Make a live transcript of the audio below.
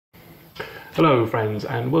Hello friends,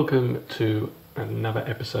 and welcome to another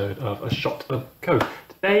episode of A Shot of Code.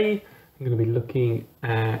 Today I'm going to be looking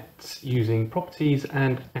at using properties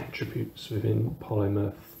and attributes within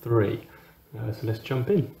Polymer 3. So let's jump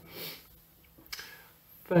in.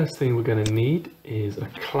 First thing we're going to need is a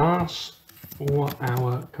class for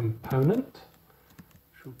our component,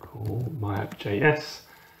 which we'll call myapp.js,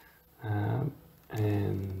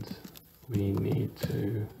 and we need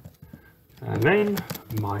to name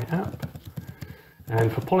myapp.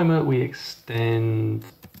 And for Polymer, we extend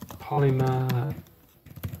Polymer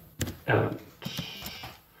element.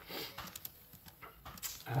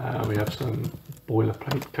 We have some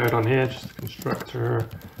boilerplate code on here, just a constructor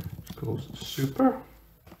called super.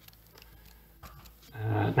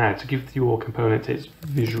 Now, to give your component its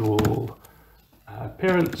visual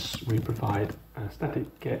appearance, we provide a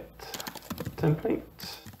static get template,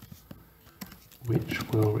 which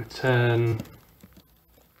will return.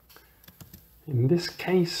 In this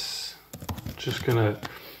case, just going to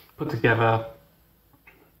put together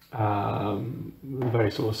a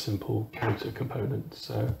very sort of simple counter component.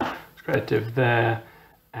 So let's create a div there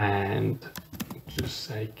and just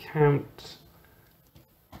say count,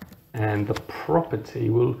 and the property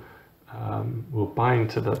will bind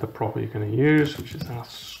to the property you're going to use, which is our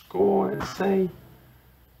score, let's say,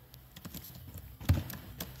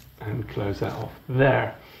 and close that off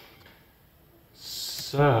there.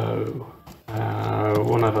 So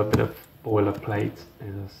one other bit of boilerplate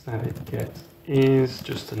is a static get is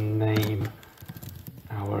just to name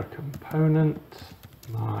our component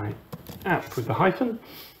my app with a hyphen.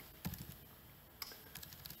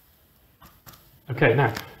 Okay,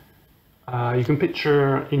 now you can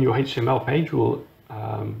picture in your HTML page, we'll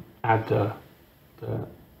add the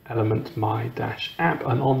element my-app,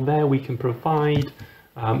 and on there we can provide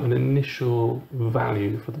an initial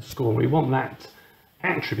value for the score. We want that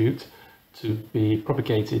attribute to be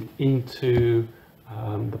propagated into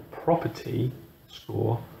the property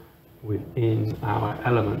score within our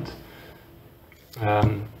element.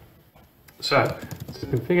 So to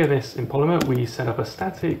configure this in Polymer, we set up a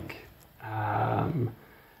static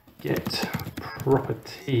get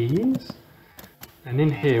properties, and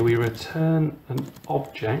in here we return an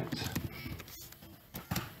object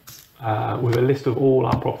with a list of all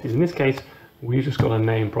our properties. In this case, we've just got a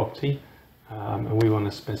name property. And we want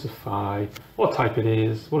to specify what type it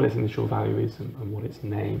is, what its initial value is, and what its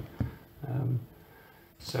name.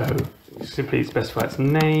 So simply specify its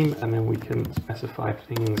name, and then we can specify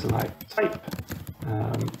things like type,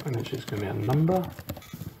 and it's just going to be a number,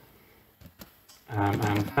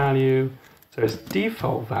 and value. So its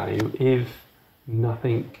default value, if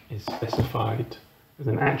nothing is specified as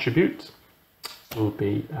an attribute, will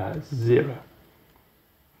be 0.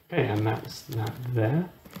 Okay, and that's that there.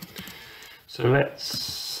 So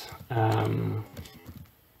let's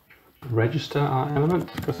register our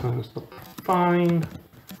element. Customer.find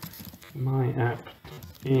my app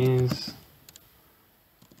is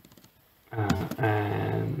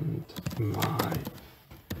and my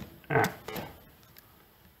app.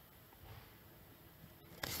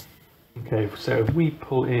 Okay, so if we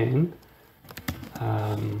pull in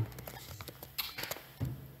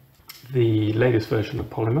the latest version of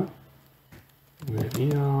Polymer,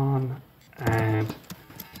 moving on, and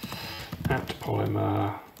at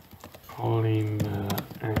Polymer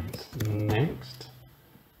and next,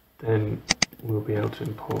 then we'll be able to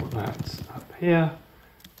import that up here,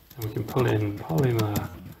 and we can pull in Polymer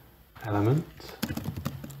element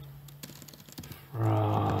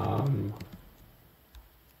from,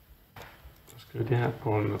 let's go down,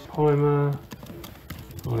 Polymer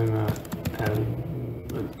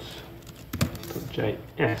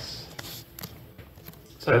element.js.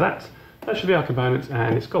 So that should be our component,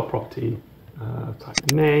 and it's got property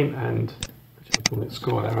type name, and I'll call it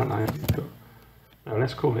score there, aren't I? No,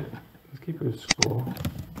 let's call it, let's keep it with score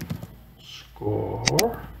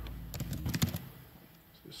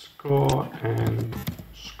and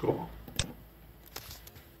score.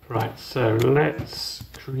 Right, so let's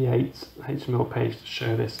create an HTML page to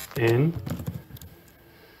show this in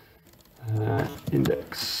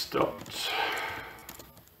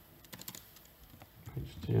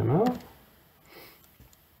index.html.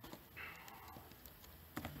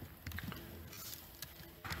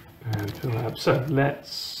 And fill that up. So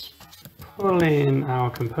let's pull in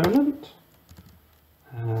our component,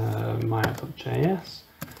 myapp.js.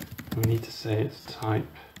 We need to say it's type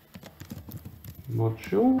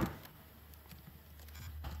module,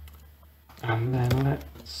 and then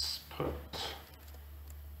let's put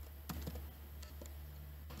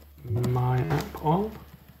my app on.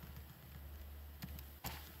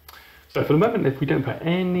 So for the moment, if we don't put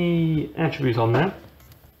any attributes on there,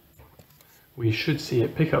 we should see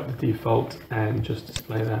it pick up the default and just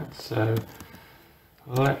display that. So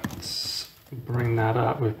let's bring that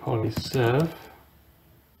up with polyserve.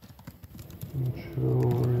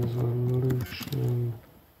 Control resolution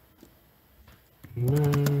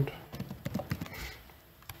node.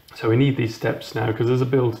 So we need these steps now because there's a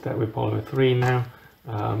build step with Polymer 3 now,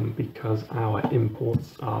 because our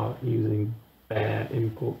imports are using bare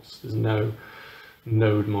imports. There's no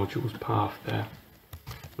node modules path there.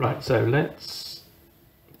 Right, so let's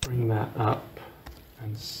bring that up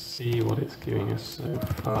and see what it's giving us so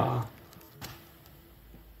far.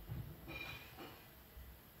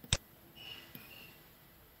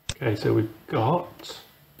 Okay, so we've got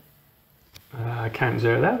count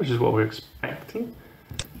 0 there, which is what we're expecting.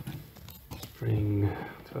 Let's bring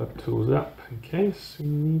develop tools up in case we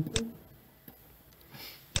need them.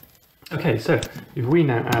 Okay, so if we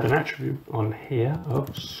now add an attribute on here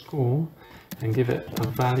of score and give it a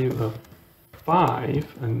value of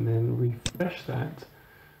 5 and then refresh that,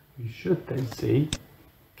 we should then see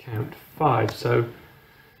count 5. So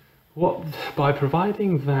by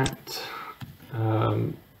providing that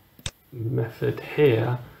method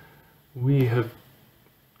here,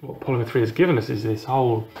 what Polymer 3 has given us is this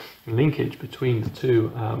whole linkage between the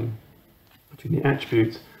two, between the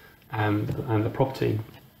attributes and the property.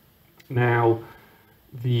 Now,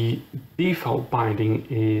 the default binding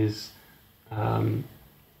is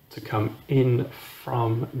to come in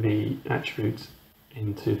from the attributes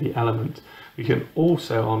into the element. We can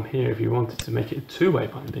also on here, if you wanted to make it a two-way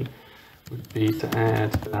binding, would be to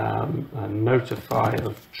add a notify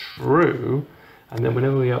of true, and then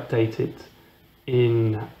whenever we update it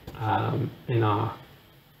in our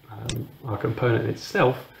component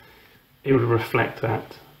itself, it would reflect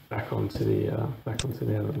that back onto the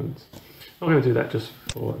element. I'm going to do that just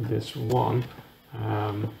for this one,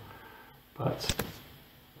 but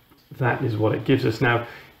that is what it gives us. Now,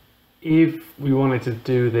 if we wanted to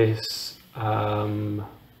do this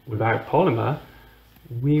without Polymer,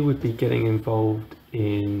 we would be getting involved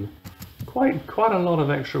in quite a lot of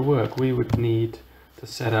extra work. We would need to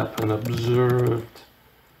set up an observed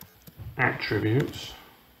attribute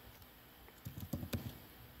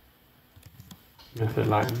method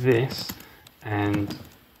like this and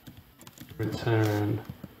return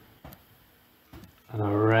an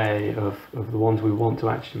array of the ones we want to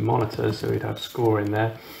actually monitor. So we'd have score in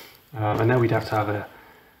there, and then we'd have to have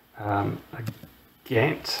a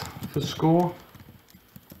get for score.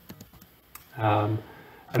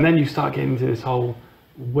 And then you start getting into this whole,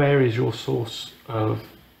 where is your source of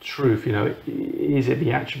truth? You know, is it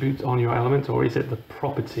the attribute on your element or is it the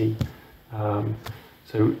property? So,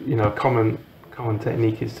 you know, a common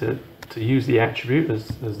technique is to use the attribute as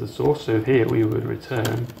the source. So here we would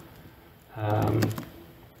return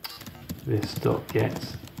this dot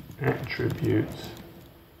get attribute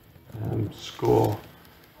score,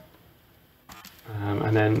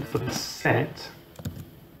 and then for the set,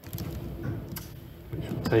 which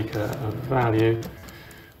will take a value,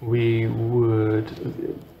 we would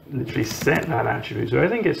literally set that attribute. So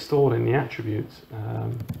everything gets stored in the attribute.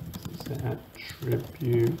 So set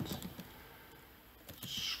attribute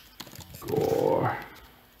score,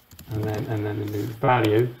 and then the new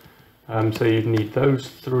value. So you'd need those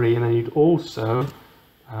three, and then you'd also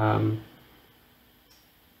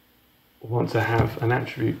want to have an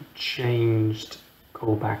attribute changed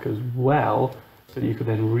callback as well, so that you could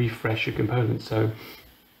then refresh your component. So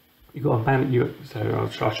you've got a value. So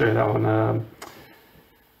I'll show you that one.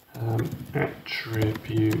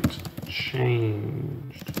 Attribute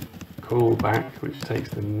changed callback, which takes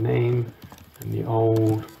the name and the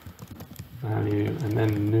old value and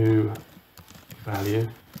then the new value,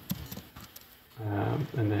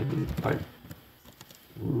 and then like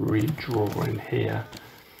redraw in here.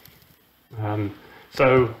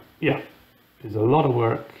 So yeah, there's a lot of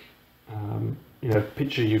work. You know,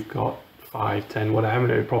 picture you've got 5, 10, whatever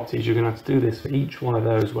many properties, you're going to have to do this for each one of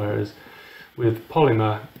those, whereas with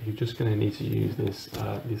Polymer, you're just going to need to use this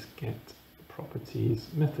this get properties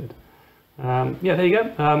method. Yeah, there you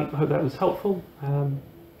go. I hope that was helpful.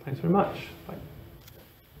 Thanks very much. Bye.